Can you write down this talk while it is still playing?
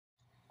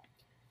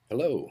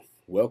Hello,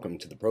 welcome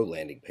to the Pro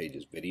Landing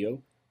Pages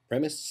video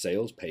Premise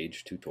Sales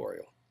Page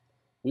Tutorial.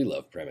 We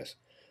love Premise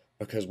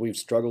because we've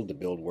struggled to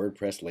build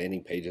WordPress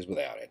landing pages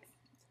without it.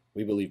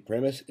 We believe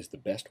Premise is the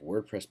best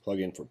WordPress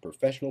plugin for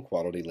professional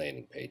quality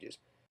landing pages.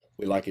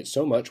 We like it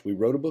so much we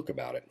wrote a book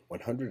about it,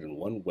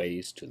 101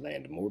 Ways to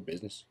Land More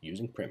Business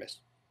Using Premise.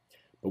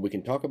 But we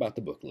can talk about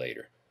the book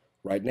later.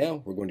 Right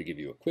now, we're going to give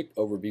you a quick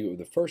overview of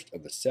the first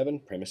of the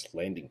 7 Premise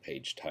landing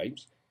page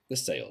types, the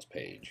sales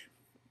page.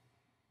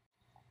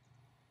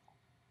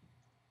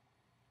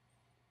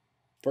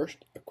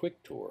 First, a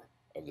quick tour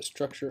of the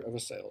structure of a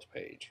sales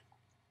page.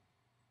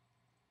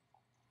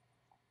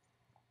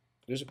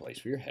 There's a place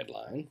for your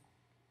headline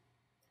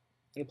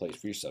and a place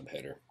for your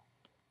subheader,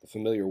 the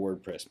familiar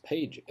WordPress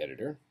page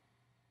editor,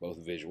 both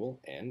visual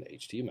and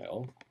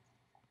HTML,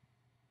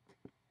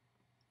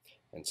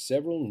 and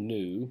several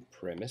new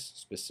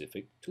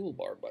premise-specific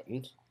toolbar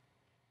buttons,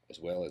 as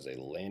well as a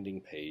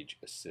landing page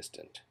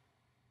assistant.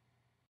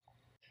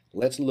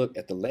 Let's look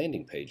at the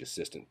landing page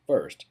assistant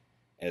first,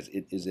 as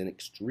it is an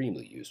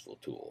extremely useful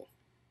tool.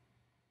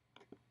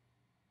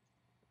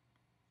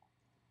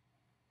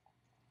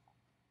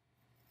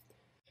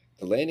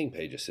 The landing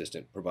page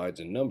assistant provides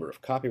a number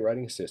of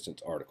copywriting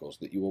assistance articles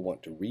that you will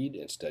want to read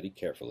and study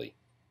carefully.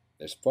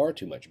 There's far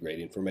too much great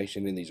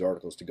information in these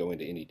articles to go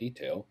into any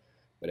detail,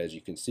 but as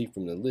you can see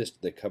from the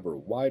list, they cover a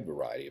wide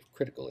variety of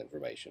critical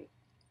information.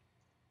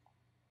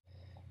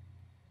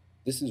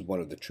 This is one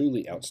of the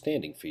truly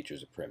outstanding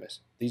features of Premise.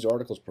 These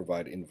articles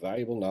provide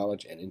invaluable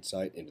knowledge and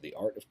insight into the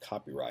art of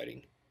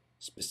copywriting,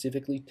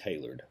 specifically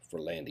tailored for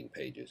landing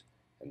pages,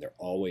 and they're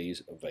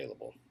always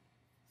available.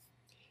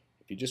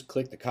 If you just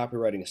click the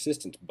Copywriting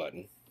Assistance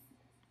button,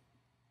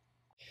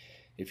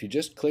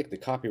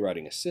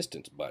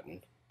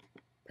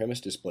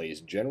 Premise displays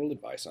general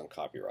advice on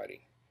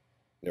copywriting.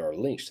 There are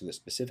links to the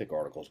specific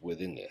articles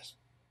within this.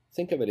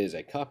 Think of it as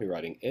a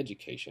copywriting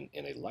education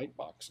in a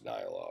lightbox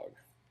dialog.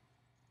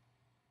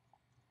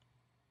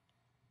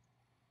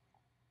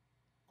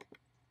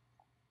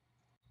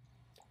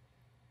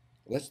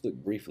 Let's look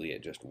briefly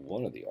at just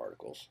one of the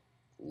articles,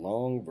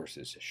 long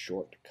versus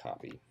short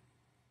copy.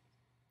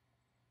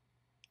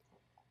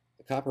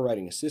 The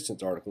copywriting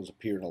assistance articles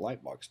appear in a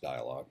lightbox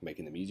dialog,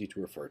 making them easy to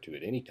refer to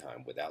at any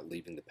time without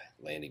leaving the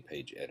landing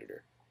page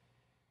editor.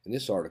 In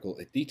this article,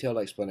 a detailed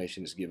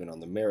explanation is given on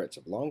the merits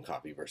of long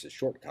copy versus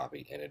short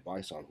copy and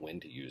advice on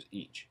when to use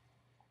each.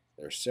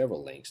 There are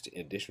several links to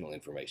additional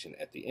information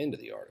at the end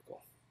of the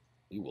article.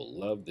 You will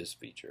love this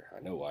feature. I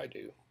know I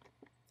do.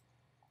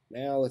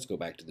 Now let's go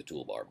back to the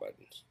toolbar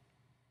buttons.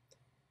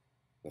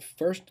 The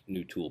first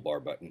new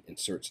toolbar button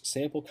inserts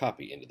sample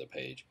copy into the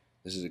page.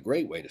 This is a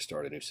great way to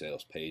start a new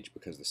sales page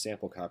because the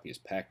sample copy is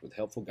packed with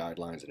helpful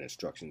guidelines and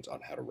instructions on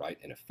how to write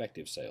an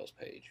effective sales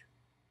page.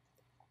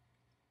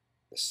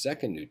 The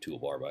second new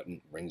toolbar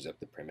button brings up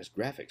the Premise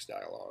Graphics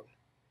dialog.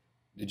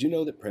 Did you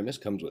know that Premise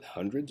comes with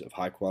hundreds of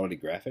high-quality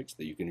graphics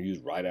that you can use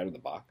right out of the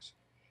box?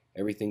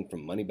 Everything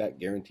from money-back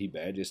guarantee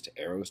badges to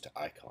arrows to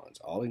icons,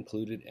 all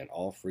included and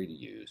all free to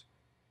use.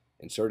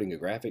 Inserting a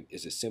graphic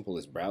is as simple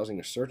as browsing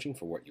or searching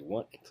for what you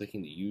want and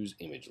clicking the Use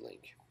Image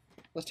link.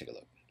 Let's take a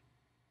look.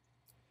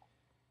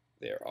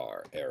 There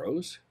are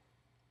arrows,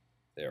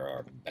 there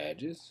are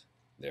badges,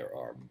 there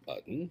are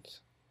buttons,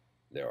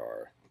 there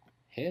are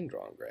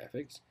hand-drawn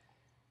graphics,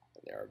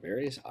 and there are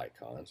various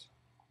icons,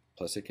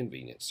 plus a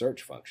convenient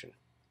search function.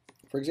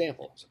 For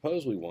example,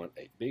 suppose we want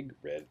a big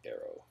red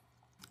arrow.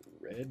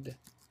 Red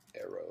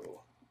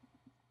arrow.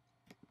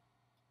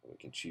 We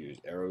can choose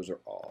arrows or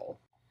all.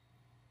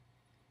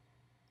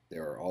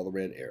 There are all the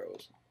red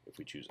arrows. If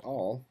we choose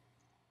all,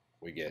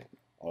 we get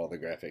all the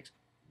graphics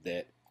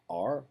that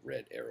are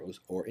red arrows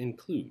or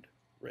include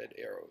red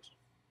arrows.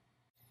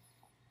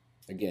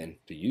 Again,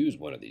 to use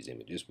one of these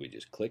images, we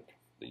just click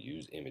the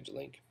Use Image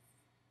link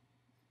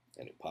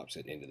and it pops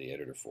it into the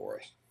editor for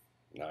us.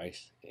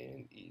 Nice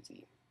and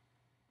easy.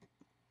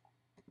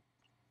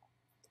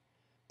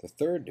 The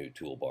third new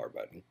toolbar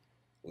button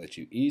lets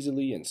you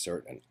easily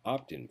insert an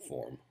opt-in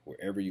form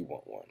wherever you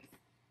want one.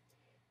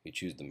 You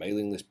choose the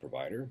mailing list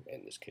provider,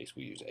 in this case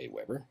we use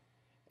Aweber,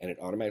 and it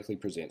automatically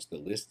presents the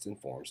lists and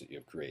forms that you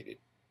have created.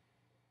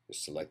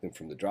 Just select them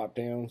from the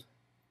drop-downs,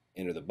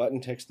 enter the button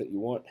text that you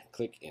want,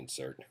 click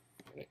Insert,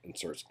 and it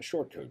inserts a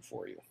shortcode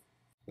for you.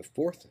 The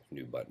fourth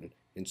new button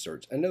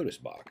inserts a notice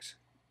box.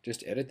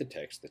 Just edit the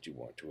text that you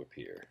want to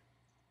appear.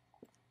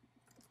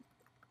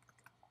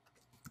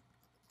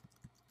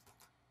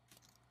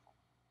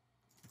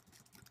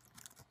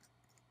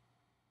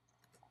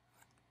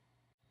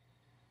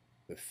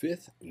 The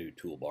fifth new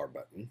toolbar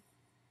button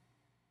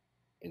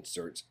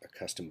inserts a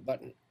custom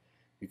button.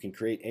 You can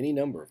create any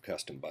number of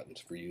custom buttons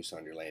for use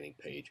on your landing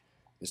page.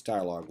 This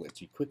dialog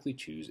lets you quickly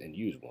choose and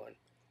use one.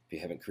 If you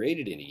haven't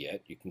created any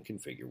yet, you can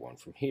configure one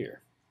from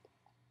here.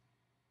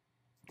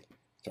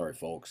 Sorry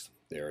folks,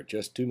 there are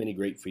just too many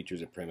great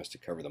features at Premise to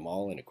cover them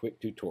all in a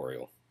quick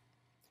tutorial.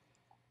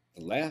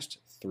 The last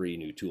 3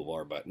 new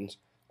toolbar buttons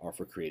are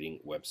for creating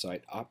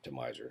website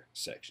optimizer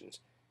sections.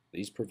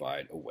 These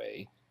provide a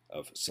way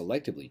of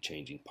selectively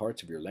changing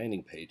parts of your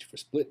landing page for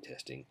split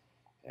testing,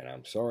 and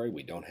I'm sorry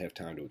we don't have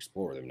time to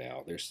explore them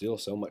now. There's still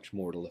so much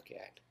more to look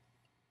at.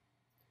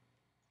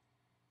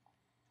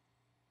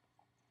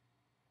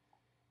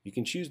 You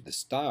can choose the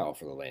style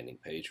for the landing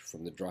page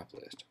from the drop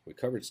list. We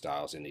covered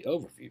styles in the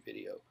overview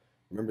video.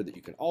 Remember that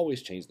you can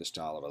always change the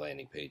style of a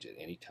landing page at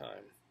any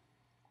time.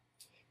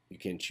 You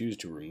can choose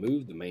to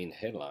remove the main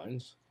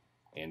headlines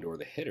and or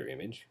the header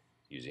image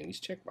using these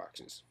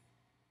checkboxes.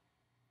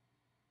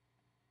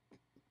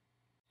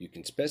 You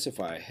can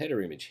specify a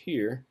header image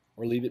here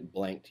or leave it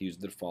blank to use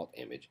the default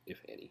image,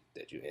 if any,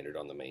 that you entered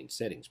on the main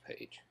settings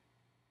page.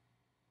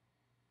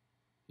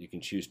 You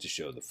can choose to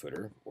show the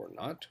footer or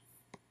not,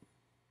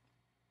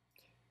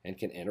 and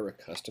can enter a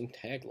custom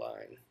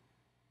tagline.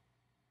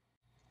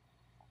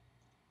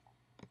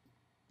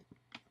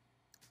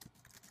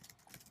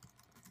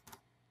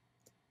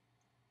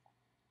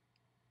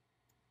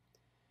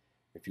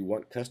 If you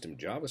want custom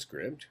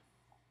JavaScript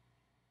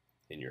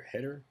in your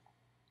header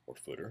or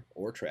footer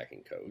or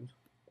tracking codes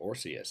or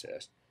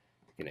CSS,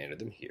 you can enter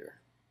them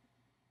here.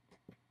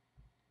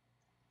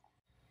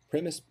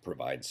 Premise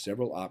provides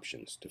several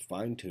options to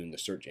fine-tune the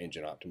search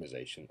engine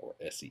optimization or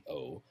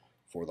SEO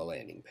for the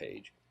landing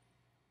page.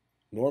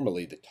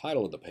 Normally, the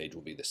title of the page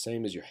will be the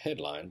same as your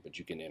headline, but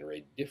you can enter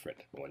a different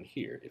one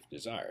here if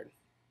desired.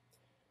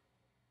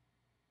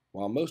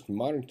 While most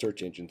modern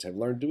search engines have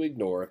learned to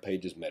ignore a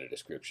page's meta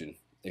description,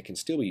 it can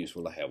still be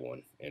useful to have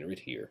one. Enter it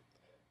here.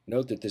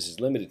 Note that this is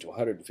limited to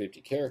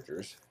 150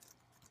 characters,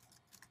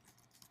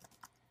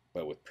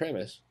 but with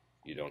Premise,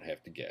 you don't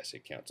have to guess.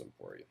 It counts them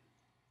for you.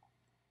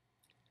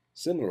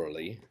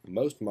 Similarly,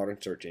 most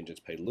modern search engines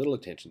pay little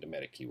attention to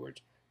meta keywords,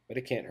 but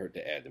it can't hurt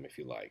to add them if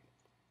you like.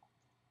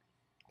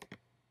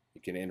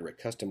 You can enter a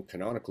custom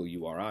canonical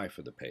URI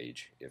for the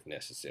page if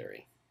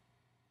necessary.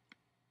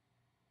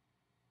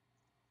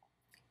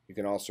 You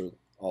can also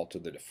alter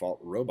the default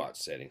robot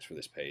settings for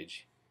this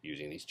page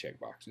using these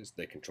checkboxes.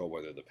 They control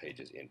whether the page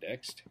is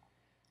indexed,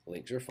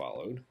 links are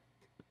followed,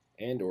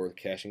 and or the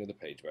caching of the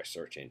page by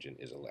search engine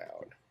is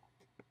allowed.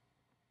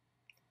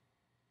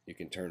 You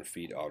can turn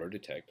feed auto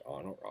detect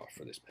on or off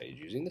for this page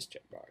using this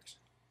checkbox.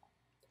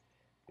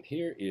 And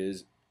here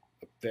is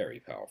a very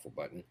powerful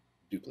button,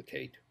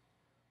 duplicate.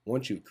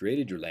 Once you've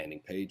created your landing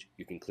page,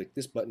 you can click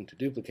this button to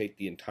duplicate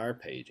the entire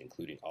page,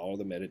 including all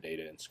the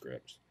metadata and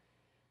scripts.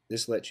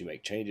 This lets you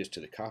make changes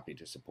to the copy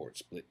to support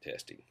split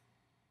testing.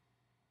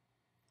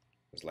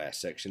 This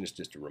last section is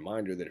just a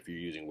reminder that if you're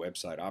using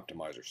website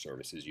optimizer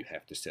services, you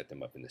have to set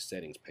them up in the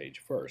settings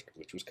page first,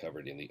 which was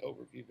covered in the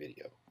overview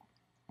video.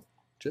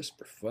 Just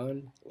for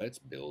fun, let's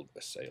build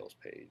a sales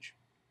page.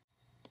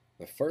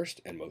 The first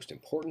and most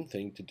important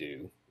thing to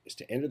do is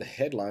to enter the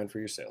headline for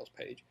your sales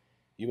page.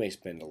 You may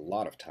spend a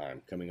lot of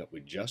time coming up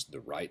with just the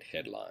right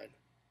headline.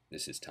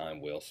 This is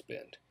time well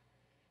spent.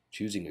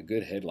 Choosing a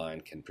good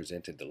headline can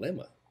present a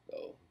dilemma,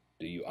 though.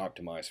 Do you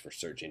optimize for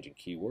search engine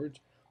keywords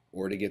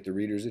or to get the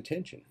reader's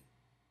attention?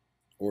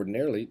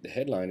 Ordinarily, the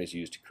headline is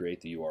used to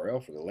create the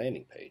URL for the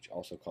landing page,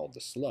 also called the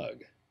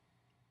slug.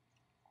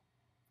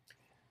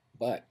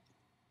 But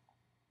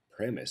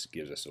Premise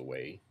gives us a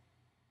way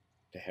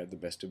to have the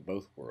best of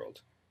both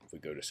worlds. If we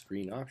go to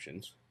Screen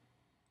Options,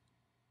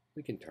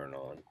 we can turn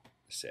on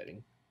the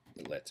setting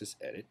that lets us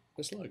edit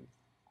the slug.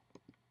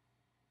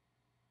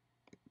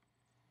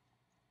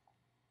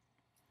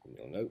 And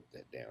you'll note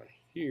that down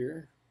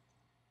here,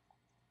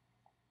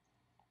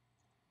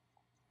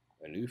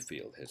 a new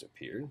field has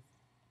appeared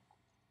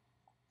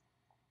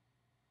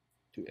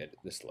to edit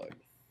the slug.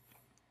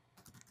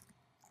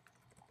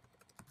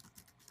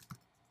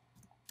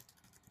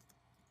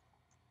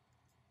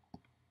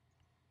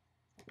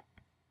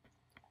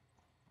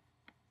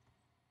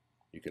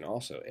 You can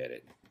also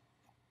edit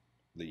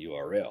the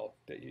URL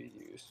that you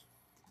use.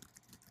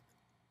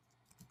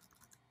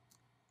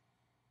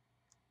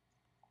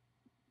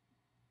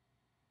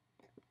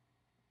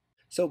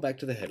 So back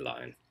to the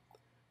headline.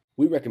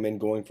 We recommend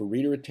going for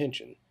reader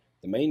attention.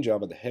 The main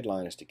job of the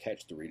headline is to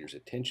catch the reader's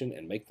attention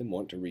and make them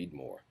want to read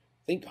more.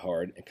 Think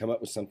hard and come up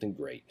with something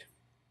great.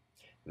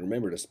 And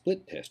remember to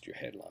split test your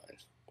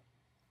headlines.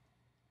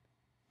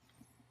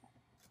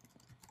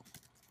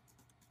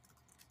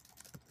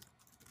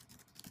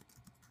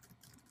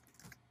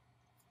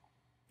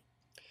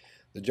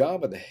 The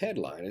job of the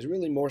headline is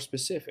really more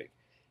specific.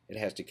 It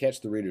has to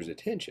catch the reader's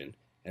attention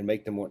and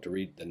make them want to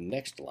read the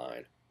next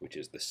line, which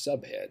is the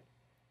subhead.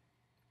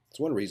 It's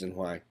one reason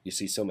why you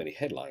see so many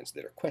headlines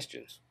that are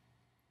questions.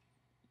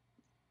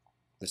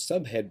 The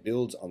subhead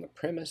builds on the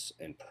premise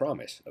and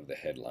promise of the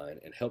headline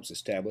and helps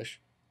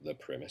establish the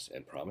premise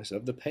and promise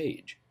of the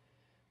page.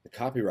 The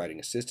copywriting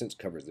assistance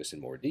covers this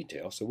in more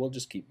detail, so we'll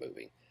just keep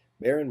moving.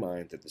 Bear in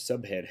mind that the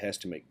subhead has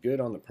to make good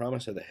on the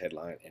promise of the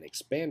headline and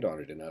expand on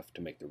it enough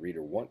to make the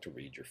reader want to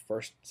read your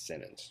first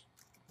sentence.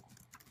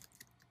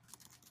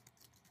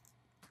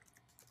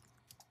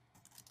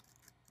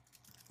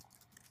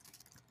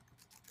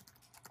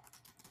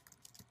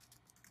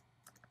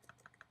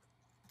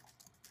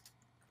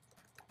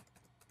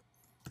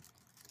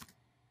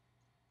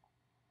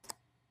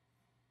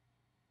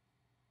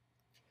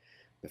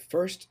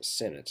 first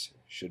sentence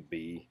should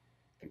be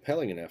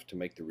compelling enough to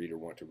make the reader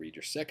want to read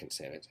your second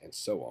sentence, and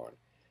so on.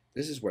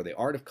 This is where the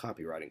art of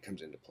copywriting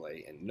comes into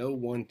play, and no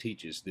one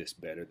teaches this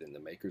better than the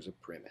makers of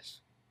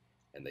Premise.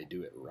 And they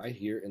do it right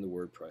here in the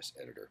WordPress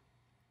editor.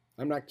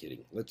 I'm not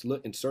kidding. Let's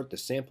insert the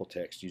sample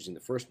text using the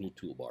first new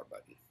toolbar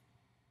button.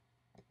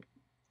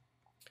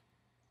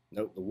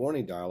 Note the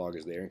warning dialog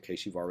is there in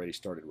case you've already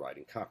started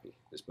writing copy.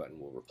 This button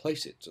will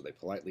replace it, so they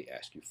politely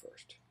ask you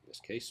first. In this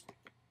case,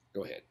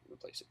 go ahead,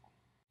 replace it.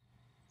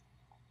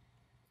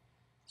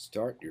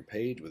 Start your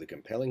page with a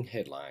compelling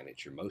headline.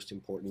 It's your most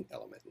important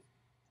element.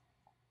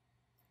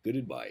 Good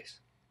advice.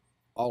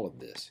 All of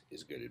this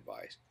is good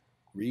advice.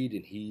 Read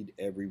and heed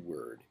every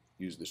word.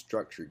 Use the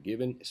structure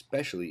given,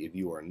 especially if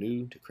you are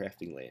new to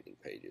crafting landing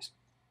pages.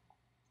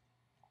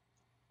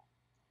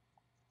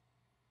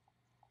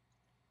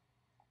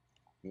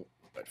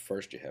 But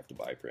first you have to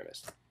buy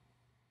Premise.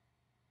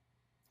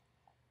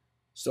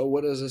 So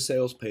what does a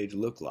sales page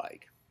look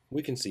like?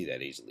 We can see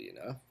that easily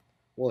enough.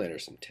 We'll enter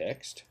some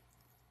text.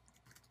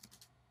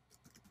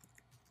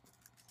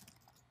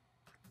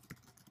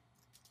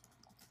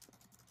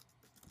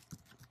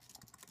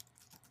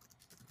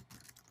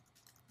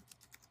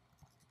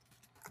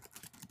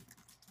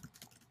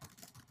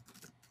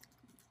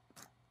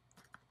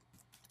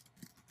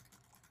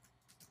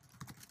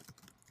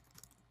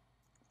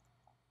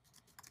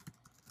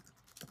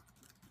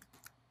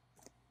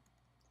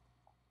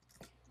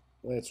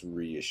 Let's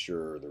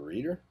reassure the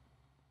reader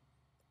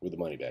with a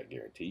money-back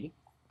guarantee.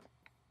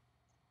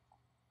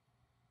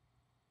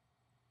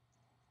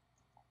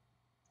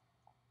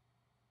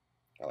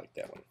 I like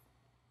that one.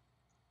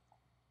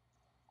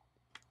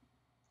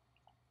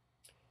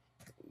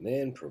 And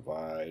then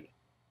provide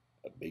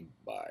a big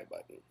buy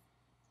button.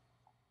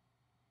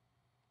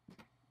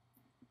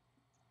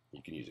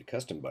 You can use a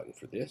custom button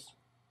for this,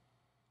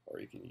 or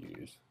you can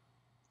use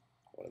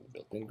one of the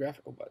built-in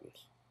graphical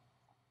buttons.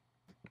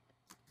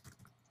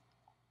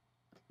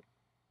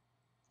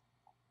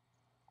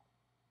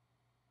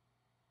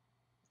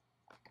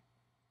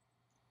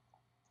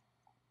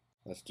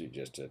 Let's do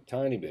just a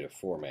tiny bit of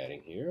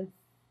formatting here.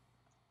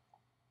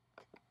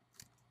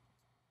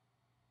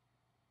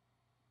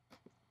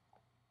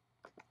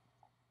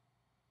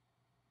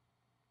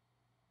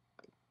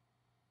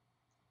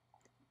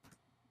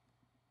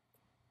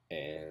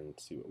 And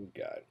see what we've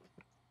got.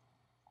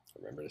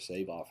 Remember to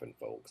save often,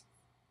 folks.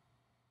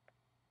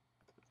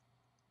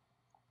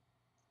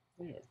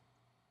 There.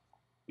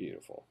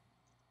 Beautiful.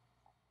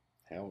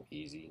 How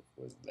easy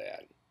was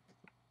that?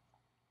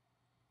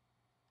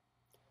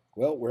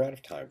 Well, we're out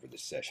of time for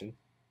this session.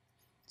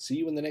 See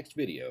you in the next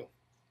video.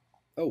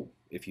 Oh,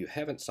 if you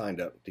haven't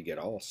signed up to get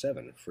all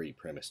 7 free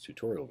Premise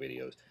tutorial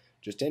videos,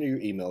 just enter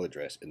your email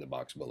address in the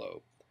box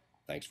below.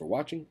 Thanks for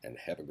watching and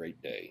have a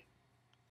great day.